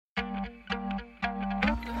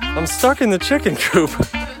I'm stuck in the chicken coop.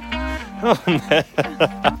 Oh, man.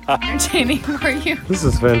 Entertaining for you. This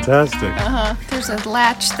is fantastic. There's a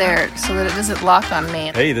latch there so that it doesn't lock on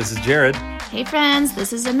me. Hey, this is Jared. Hey friends,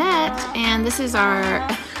 this is Annette, and this is our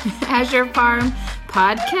Azure Farm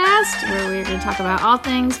podcast, where we're going to talk about all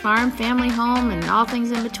things farm, family, home, and all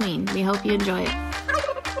things in between. We hope you enjoy it.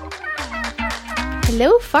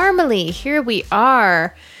 Hello, Farmily. Here we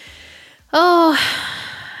are. Oh,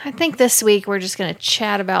 I think this week we're just going to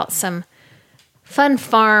chat about some fun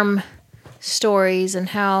farm stories and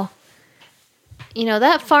how, you know,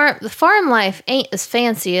 the farm life ain't as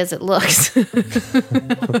fancy as it looks.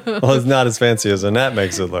 Well, it's not as fancy as Annette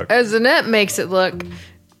makes it look. As Annette makes it look.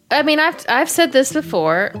 I mean, I've said this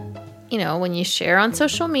before, you know, when you share on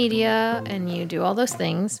social media and you do all those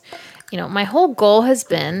things, you know, my whole goal has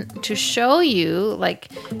been to show you like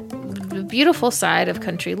the beautiful side of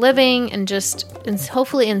country living and just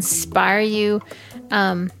hopefully inspire you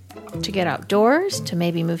to get outdoors, to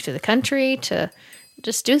maybe move to the country, to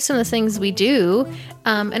just do some of the things we do.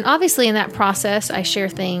 And obviously in that process, I share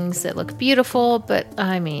things that look beautiful, but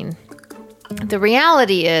I mean, the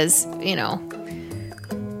reality is, you know,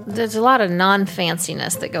 there's a lot of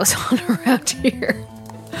non-fanciness that goes on around here.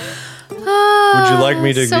 Would you like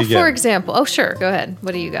me to begin? So, for example, oh, sure, go ahead.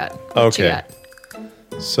 What do you got? What you got?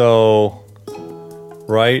 So,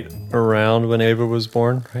 right around when Ava was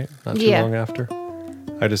born, right? Not too long after,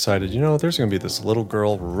 I decided, you know, there's going to be this little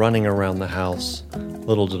girl running around the house.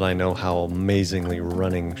 Little did I know how amazingly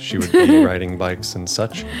running she would be, riding bikes and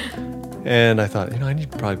such. And I thought, you know, I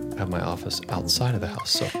need to probably have my office outside of the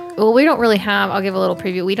house. So, well, we don't really have, I'll give a little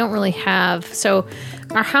preview. We don't really have, so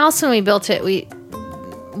our house, when we built it, we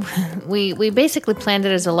basically planned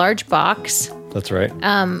it as a large box. That's right.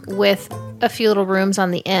 With a few little rooms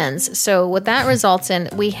on the ends. So what that results in,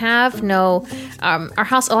 we have no, our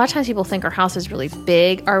house, a lot of times people think our house is really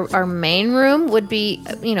big. Our main room would be,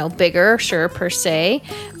 you know, bigger, sure, per se.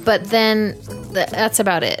 But then that's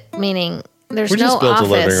about it. Meaning there's no office.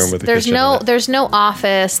 A living room with a there's kitchen there's no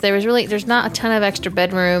office. There's not a ton of extra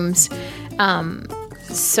bedrooms.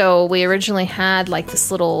 So we originally had like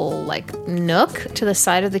this little like nook to the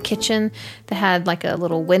side of the kitchen that had like a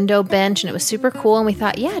little window bench, and it was super cool. And we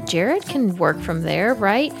thought, yeah, Jared can work from there,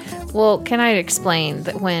 right? Well, can I explain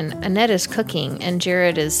that when Annette is cooking and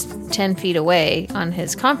Jared is 10 feet away on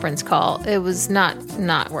his conference call, it was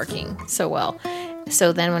not working so well.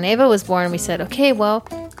 So then when Ava was born, we said, okay, well,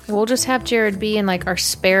 we'll just have Jared be in like our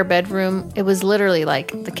spare bedroom. It was literally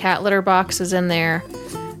like the cat litter box was in there.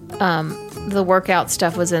 The workout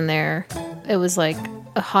stuff was in there. It was like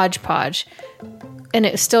a hodgepodge, and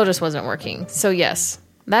it still just wasn't working. So yes,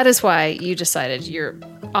 that is why you decided your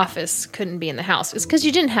office couldn't be in the house. It's because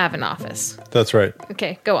you didn't have an office. That's right.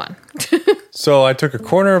 Okay, go on. So I took a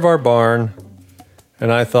corner of our barn,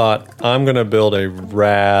 and I thought, I'm going to build a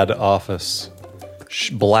rad office.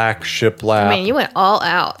 Black shiplap. I mean, you went all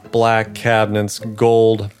out. Black cabinets,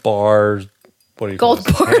 gold bars. What do you gold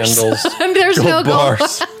call it? bars. Handles. There's gold no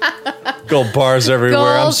bars. Gold bars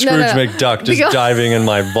everywhere. I'm Scrooge McDuck just diving in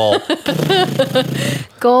my vault.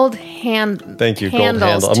 Gold hand. Thank you, gold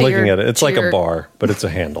handle. I'm looking at it. It's like a bar, but it's a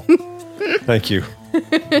handle. Thank you.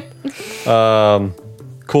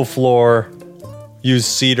 Cool floor. Use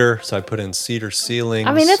cedar, so I put in cedar ceilings.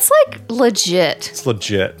 I mean, it's like legit. It's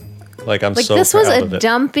legit. Like I'm like so this proud was of a it.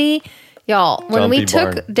 dumpy. Y'all, when we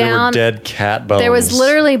took barn. down, there were dead cat bones. There was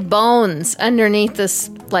literally bones underneath this.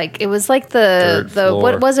 Like it was like the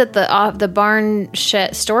what was it, the barn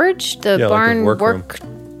shed storage, the barn like work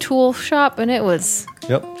tool shop, and it was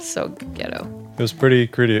so ghetto. It was pretty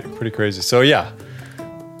crazy. So yeah,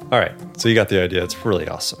 all right. So you got the idea. It's really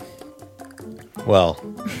awesome. Well,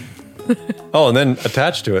 oh, and then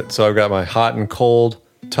attached to it, so I've got my hot and cold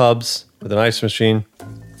tubs with an ice machine,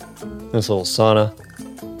 this little sauna.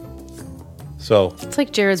 So it's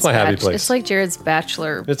like Jared's my happy place. It's like Jared's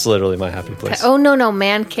bachelor. It's literally my happy place. Oh no,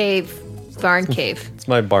 man cave, barn cave. It's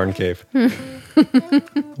my barn cave.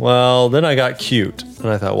 Well, then I got cute, and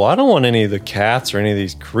I thought, well, I don't want any of the cats or any of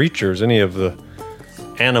these creatures, any of the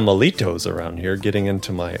animalitos around here getting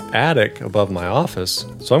into my attic above my office.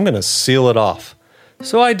 So I'm going to seal it off.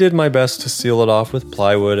 So I did my best to seal it off with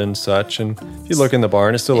plywood and such. And if you look in the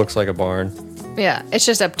barn, it still looks like a barn. Yeah, it's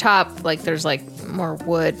just up top, like there's like more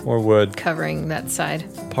wood covering that side.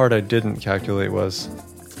 Part I didn't calculate was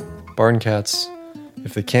barn cats,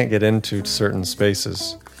 if they can't get into certain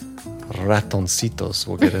spaces, ratoncitos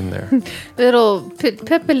will get in there. Little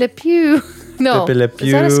Pepe Le Pew. No, Pepe Le Pew.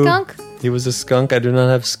 Is that a skunk? He was a skunk. I do not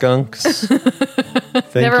have skunks.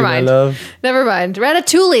 Thank Never you, mind. my love. Never mind.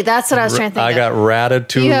 Ratatouille. That's what I was trying to think I of. got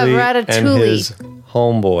Ratatouille, You have Ratatouille and his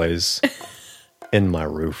homeboys. in my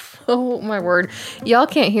roof. Oh my word. Y'all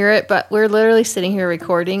can't hear it, but we're literally sitting here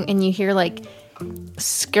recording and you hear like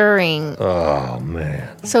scurrying. Oh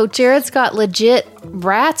man. So Jared's got legit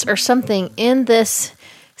rats or something in this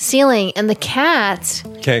ceiling, and the cats,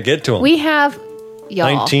 Can't get to them. we have,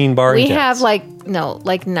 y'all, 19 barn we cats. have like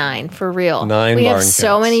 9 for real. 9 we have barn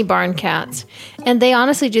so cats. many barn cats, and they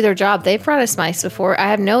honestly do their job. They've brought us mice before. I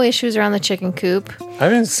have no issues around the chicken coop. I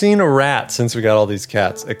haven't seen a rat since we got all these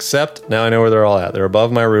cats, except now I know where they're all at. They're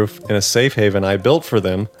above my roof in a safe haven I built for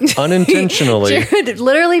them unintentionally. Jared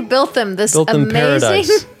literally built them this Built them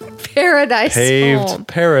amazing paradise Paved home.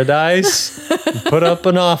 paradise, put up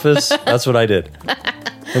an office. That's what I did.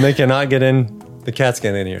 And they cannot get in. The cats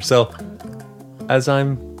get in here. So as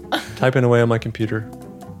I'm typing away on my computer,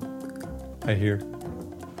 I hear.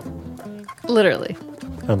 Literally.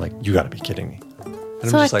 I'm like, you got to be kidding me. And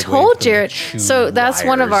So I'm I just, like, told waiting for them to Jared. chew So that's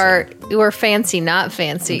one of wires our. We're fancy, not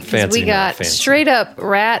fancy. Because Fancy, we not got fancy. straight up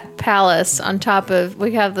rat palace on top of.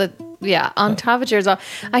 We have the. Yeah, on top of Jared's.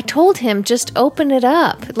 I told him just open it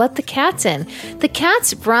up, let the cats in. The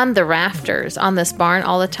cats run the rafters on this barn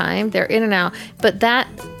all the time. They're in and out, but that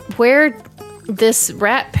where this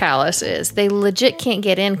rat palace is, they legit can't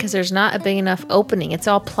get in because there's not a big enough opening. It's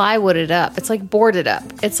all plywooded up. It's like boarded up.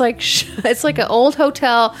 It's like it's like an old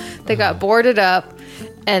hotel that got boarded up,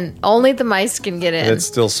 and only the mice can get in. And it's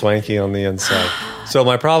still swanky on the inside. So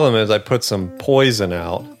my problem is I put some poison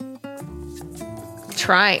out.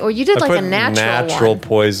 Trying, or you did I like put a natural one.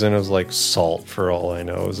 poison. It was like salt for all I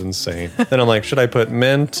know. It was insane. Then I'm like, should I put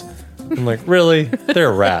mint? I'm like, really?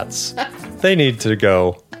 They're rats. They need to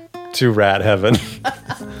go to rat heaven.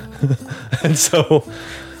 And so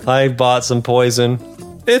I bought some poison.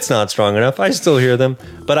 It's not strong enough. I still hear them.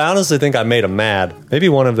 But I honestly think I made them mad. Maybe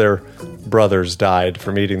one of their brothers died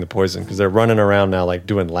from eating the poison because they're running around now like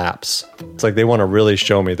doing laps. It's like they want to really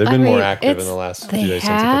show me. They've been more active in the last few days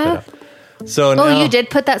since I put that out. So now, Oh, you did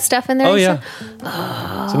put that stuff in there? Oh, you yeah.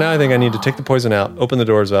 said? So now I think I need to take the poison out, open the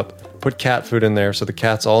doors up, put cat food in there so the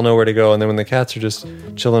cats all know where to go. And then when the cats are just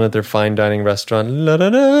chilling at their fine dining restaurant, la da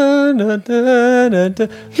da da da da da.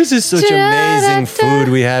 This is such amazing food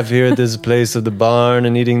we have here at this place of the barn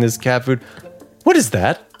and eating this cat food. What is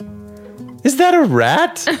that? Is that a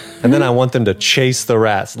rat? And then I want them to chase the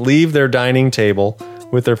rats, leave their dining table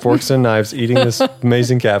with their forks and knives eating this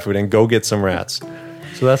amazing cat food and go get some rats.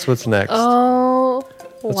 So that's what's next. Oh,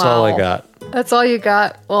 That's all I got. That's all you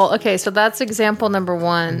got? Well, okay, so that's example number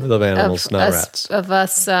 1. Of animals, not us, rats. Of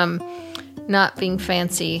us not being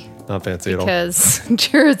fancy. Not fancy at all. Because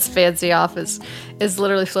Jared's fancy office is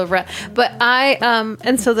literally full of rat. But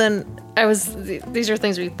and so then these are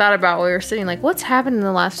things we thought about while we were sitting, like, what's happened in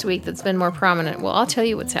the last week that's been more prominent? Well, I'll tell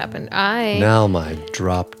you what's happened. Now my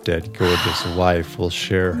drop-dead gorgeous wife will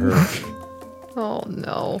share her Oh,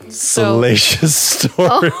 no. salacious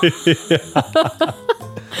story.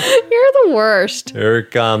 You're the worst. Here it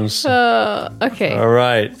comes. Okay. All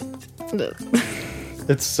right.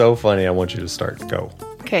 It's so funny. I want you to start. Go.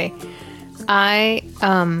 Okay. I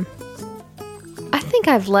think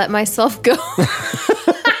I've let myself go.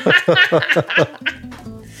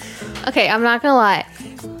 Okay, I'm not gonna lie.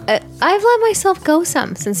 I've let myself go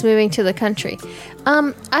some since moving to the country.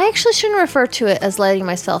 I actually shouldn't refer to it as letting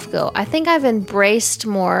myself go. I think I've embraced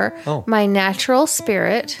more my natural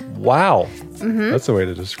spirit. Wow. That's the way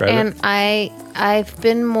to describe And it. I've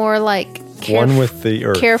been more like One with the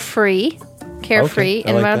earth. carefree Okay, I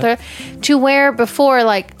and like that. to where before,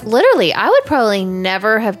 like, literally I would probably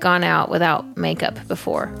never have gone out without makeup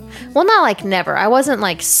before. Well, not like never. I wasn't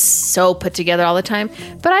like so put together all the time,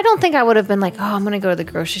 but I don't think I would have been like, oh, I'm gonna go to the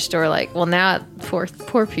grocery store. Like, well, now poor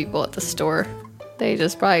people at the store, they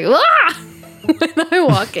just probably when I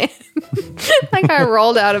walk in. Like I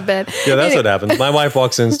rolled out of bed. Yeah, that's what happens. My wife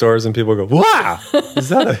walks in stores and people go, wow, is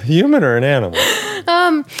that a human or an animal?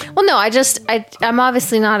 Well, no, I'm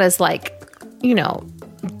obviously not as like,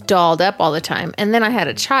 dolled up all the time. And then I had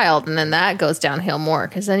a child, and then that goes downhill more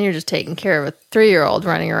because then you're just taking care of a 3-year-old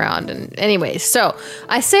running around. And anyways, so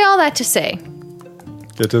I say all that to say,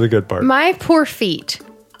 Get to the good part. my poor feet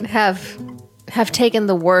have taken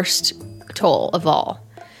the worst toll of all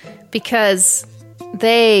because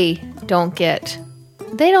they used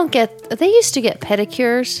to get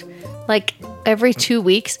pedicures like every 2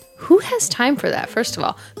 weeks. Who has time for that? First of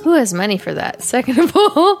all, who has money for that? Second of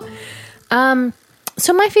all,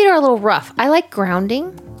 so my feet are a little rough. I like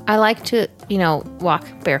grounding. I like to, walk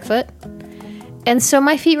barefoot. And so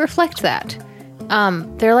my feet reflect that.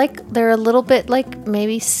 They're a little bit like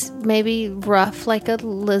maybe rough, like a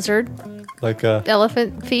lizard, Like a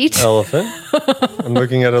elephant feet. elephant. I'm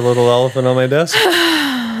looking at a little elephant on my desk.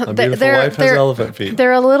 A beautiful wife has elephant feet.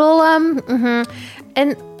 They're a little and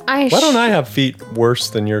Why don't I have feet worse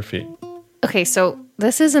than your feet? Okay, so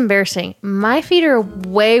this is embarrassing. My feet are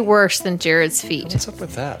way worse than Jared's feet. What's up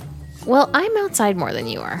with that? Well, I'm outside more than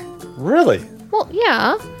you are. Really? Well,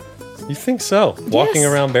 yeah. You think so? Walking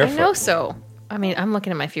Yes, around barefoot? I know so. I mean, I'm looking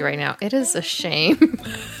at my feet right now. It is a shame.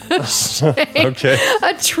 A shame. Okay.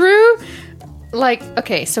 A true,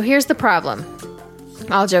 okay, so here's the problem.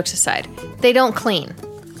 All jokes aside, they don't clean.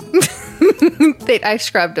 I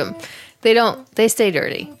scrubbed them. They stay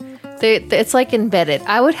dirty. It's like embedded.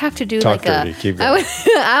 I would have to do Talk dirty. Keep going.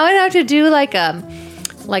 I would have to do like a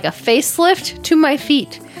facelift to my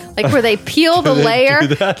feet. Like where they peel the layer,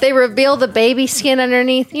 they reveal the baby skin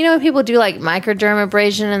underneath. You know when people do like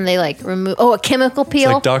microdermabrasion and they like remove a chemical peel?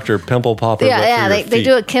 It's like Dr. Pimple Popper. Yeah, they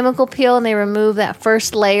do a chemical peel and they remove that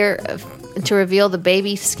first layer to reveal the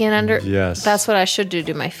baby skin under. Yes. That's what I should do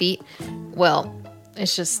to my feet. Well,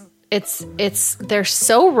 it's just they're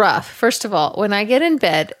so rough. First of all, when I get in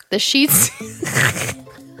bed, the sheets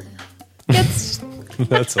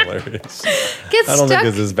That's hilarious. Get I don't stuck. think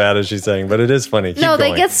it's as bad as she's saying, but it is funny. Keep No,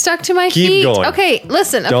 going. they get stuck to my Keep feet. going. Okay,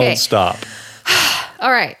 listen. Okay. Don't stop.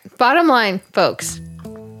 All right. Bottom line, folks.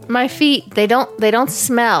 My feet, they don't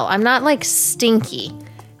smell. I'm not like stinky.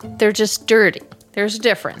 They're just dirty. There's a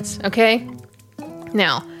difference, okay?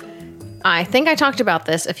 Now, I think I talked about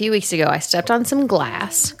this a few weeks ago. I stepped on some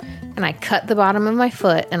glass and I cut the bottom of my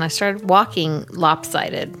foot and I started walking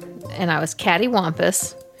lopsided and I was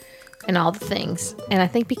cattywampus and all the things. And I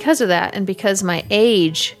think because of that and because my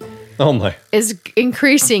age Oh my. is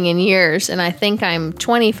increasing in years and I think I'm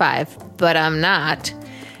 25, but I'm not.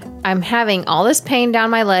 I'm having all this pain down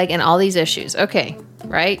my leg and all these issues. Okay,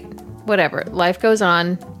 right? Whatever. Life goes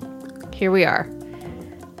on. Here we are.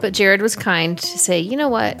 But Jared was kind to say, you know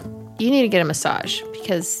what? You need to get a massage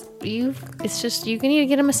because you need to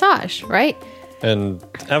get a massage, right? And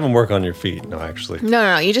have them work on your feet. No, actually.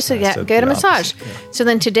 No. You just said said get a the massage. opposite, yeah. So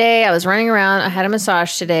then today I was running around. I had a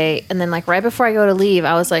massage today. And then like right before I go to leave,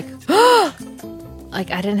 I was like, like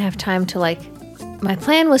I didn't have time to my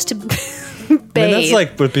plan was to bathe. I mean, that's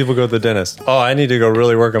like when people go to the dentist. Oh, I need to go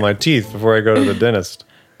really work on my teeth before I go to the dentist.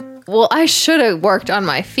 Well, I should have worked on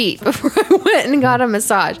my feet before I went and got a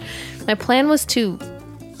massage. My plan was to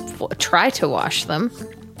try to wash them.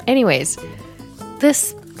 Anyways,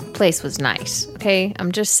 this place was nice, okay?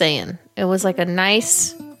 I'm just saying. It was like a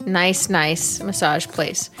nice massage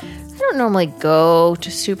place. I don't normally go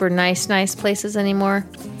to super nice places anymore.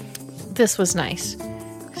 This was nice.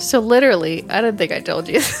 So literally, I don't think I told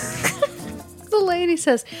you. The lady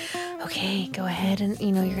says, okay, go ahead and,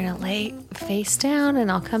 you're going to lay face down and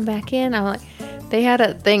I'll come back in. I'm like, they had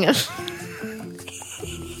a thing of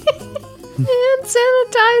hand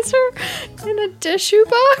sanitizer in a tissue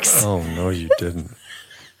box. Oh, no, you didn't.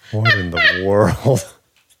 What in the world?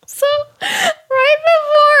 So right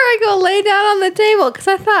before I go lay down on the table, because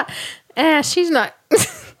I thought, she's not.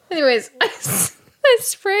 Anyways, I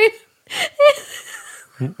sprayed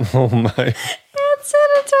Oh, my. hand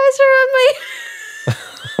sanitizer on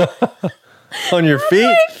my On your feet?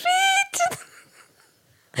 my feet.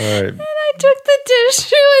 All right. And I took the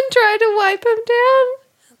tissue and tried to wipe him down.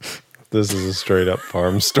 This is a straight up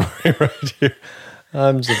farm story right here.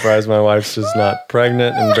 I'm surprised my wife's just not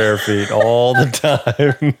pregnant and bare feet all the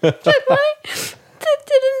time. But that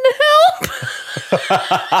didn't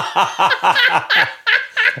help.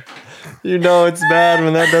 You know it's bad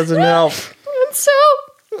when that doesn't help. And so,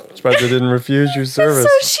 Surprised they didn't refuse you service. so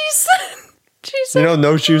she said,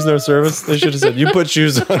 No shoes, no service. They should have said, you put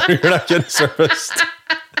shoes on or you're not getting serviced.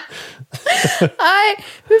 before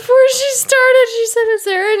she started, she said, is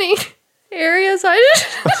there any areas I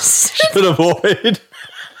Should avoid.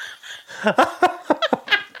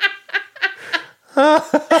 I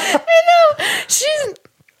know. She's...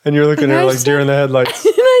 And you're looking at her like deer in the headlights.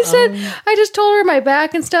 And I said, I just told her my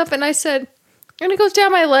back and stuff, and I said, and it goes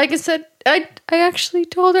down my leg, and said, I actually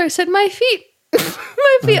told her, I said, my feet,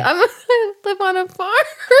 I live on a farm.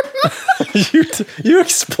 You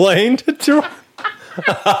explained it to her?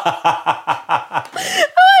 I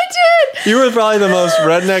did. You were probably the most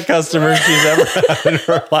redneck customer she's ever had in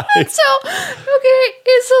her life. So, okay,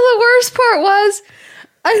 so the worst part was,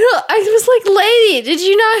 I was like, lady, did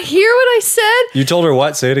you not hear what I said? You told her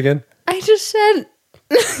what? Say it again. I just said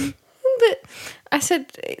that I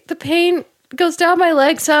said the pain goes down my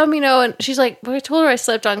leg some, and she's like, well, I told her I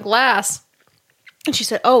slept on glass. And she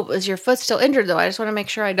said, oh, is your foot still injured though? I just want to make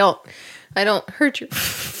sure I don't hurt your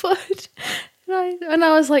foot. And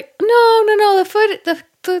I was like, no, the foot,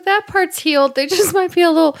 that part's healed. They just might be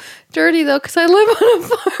a little dirty though, because I live on a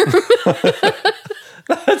farm.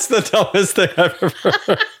 That's the dumbest thing I've ever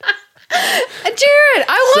heard. Jared,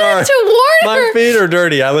 I wanted to warn her. My feet are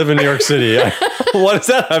dirty. I live in New York City. What does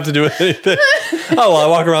that have to do with anything? Oh, well, I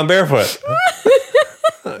walk around barefoot.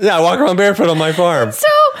 Yeah, I walk around barefoot on my farm. So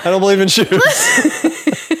I don't believe in shoes. When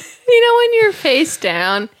you're face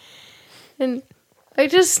down, and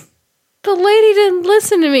the lady didn't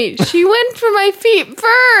listen to me. She went for my feet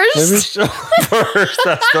first. Maybe first.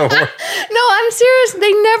 That's the worst. No, I'm serious.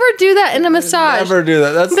 They never do that in a massage. Never do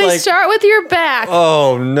that. That's They start with your back.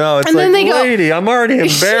 Oh no! It's And then they go, lady, I'm already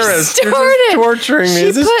embarrassed. She You're just torturing me.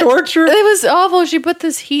 Is this torture? It was awful. She put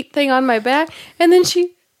this heat thing on my back, and then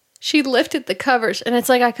she lifted the covers, and it's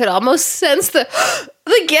like I could almost sense the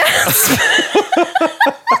gasp.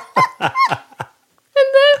 And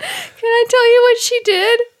then, can I tell you what she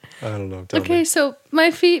did? I don't know. Tell Okay, me. so my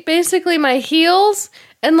feet, basically my heels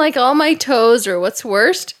and like all my toes, or what's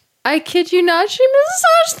worst, I kid you not, she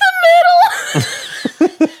massaged the middle.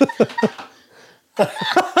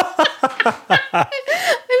 I'm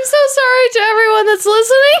so sorry to everyone that's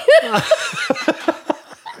listening.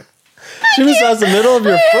 She massaged the middle of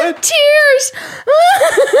your foot? Tears.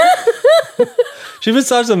 She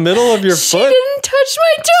massaged the middle of your She foot? didn't touch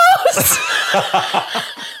my toes.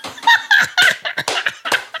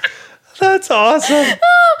 That's awesome.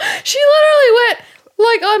 She literally went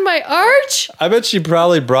like on my arch. I bet she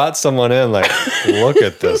probably brought someone in like, look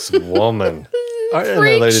at this woman. And the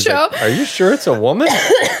Freak lady's show. like, are you sure it's a woman?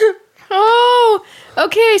 Oh,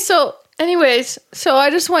 okay. So, anyways, I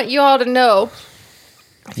just want you all to know.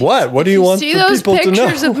 What? What do you want See the those people to know?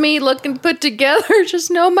 pictures of me looking put together?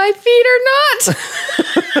 Just know my feet are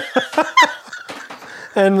not.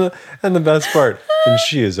 And the best part, and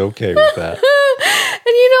she is okay with that. And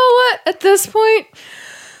you know what? At this point,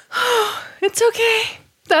 it's okay.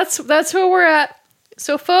 That's where we're at.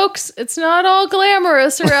 So, folks, it's not all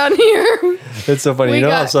glamorous around here. It's so funny. We You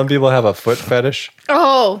know how got- some people have a foot fetish?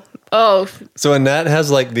 Oh, So Annette has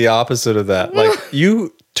like the opposite of that. Like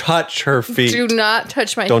you touch her feet. do not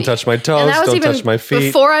touch my feet. Don't touch my toes. And that was Don't even touch my feet.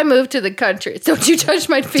 before I moved to the country. Don't you touch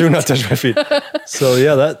my feet. Do not touch my feet. So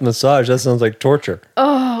yeah, that massage, that sounds like torture.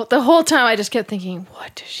 Oh, the whole time I just kept thinking,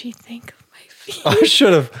 what does she think of my feet? I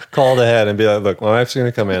should have called ahead and be like, look, my wife's going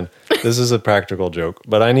to come in. This is a practical joke,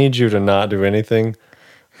 but I need you to not do anything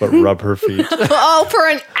but rub her feet Oh, for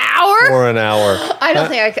an hour? for an hour. I don't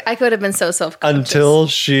think I could have been so self-conscious. Until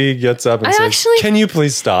she gets up and I says, actually- can you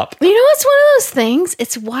please stop? You know, it's one of those things.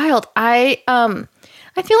 It's wild. I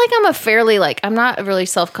feel like I'm a fairly I'm not a really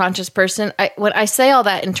self-conscious person. When I say all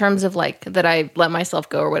that in terms of like that I let myself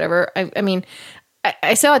go or whatever, I mean,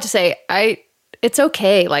 I say all that to say it's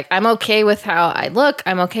okay. Like I'm okay with how I look.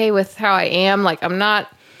 I'm okay with how I am. Like I'm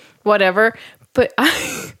not whatever. But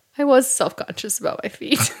I was self-conscious about my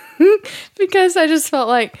feet because I just felt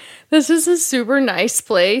like this is a super nice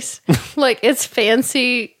place. Like it's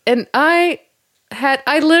fancy, and I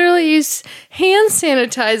literally used hand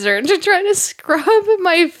sanitizer to try to scrub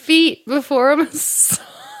my feet before a massage.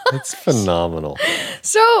 It's phenomenal.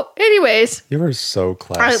 So, anyways, You are so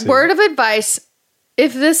classy. word of advice: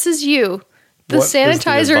 if this is you, the What is the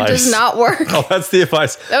sanitizer advice? does not work. Oh, that's the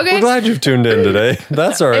advice. Okay. We're glad you've tuned in today.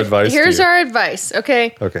 That's our advice. Here's to you. our advice,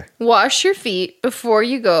 okay? Okay. Wash your feet before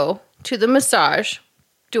you go to the massage.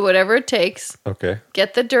 Do whatever it takes. Okay.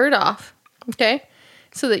 Get the dirt off, okay?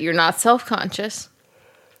 So that you're not self-conscious.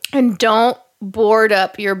 And don't board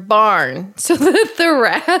up your barn so that the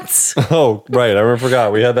rats Oh, right. I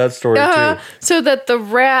forgot. We had that story too. so that the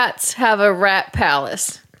rats have a rat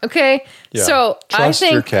palace. Okay? Yeah. So Trust I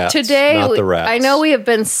think your cats, today not the rats. I know we have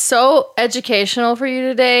been so educational for you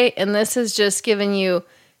today, and this has just given you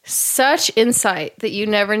such insight that you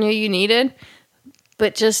never knew you needed.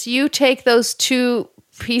 But just you take those 2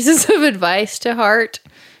 pieces of advice to heart,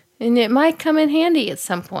 and it might come in handy at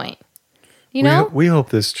some point. You know? We hope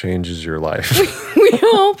this changes your life. We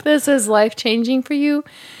hope this is life-changing for you.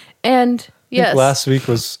 And yes. Last week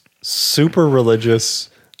was super religious.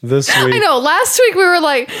 This week, I know. Last week we were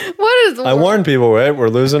like, what is... I warned people, right? We're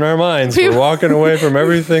losing our minds. We're walking away from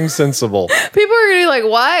everything sensible. People are going to be like,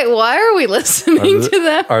 why are we listening to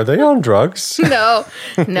them? Are they on drugs? No.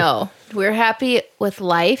 We're happy with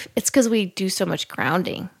life. It's because we do so much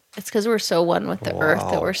grounding. It's because we're so one with the earth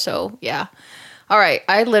that we're so, yeah. All right.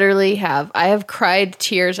 I have cried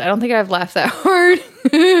tears. I don't think I've laughed that hard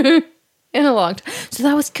in a long time. So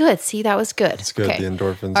that was good. See, that was good. It's good. Okay. The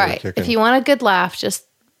endorphins All are right. kicking. If you want a good laugh, just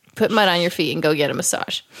put mud on your feet and go get a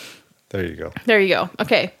massage. There you go. There you go.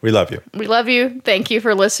 Okay. We love you. We love you. Thank you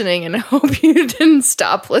for listening, and I hope you didn't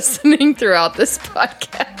stop listening throughout this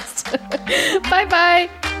podcast. Bye-bye.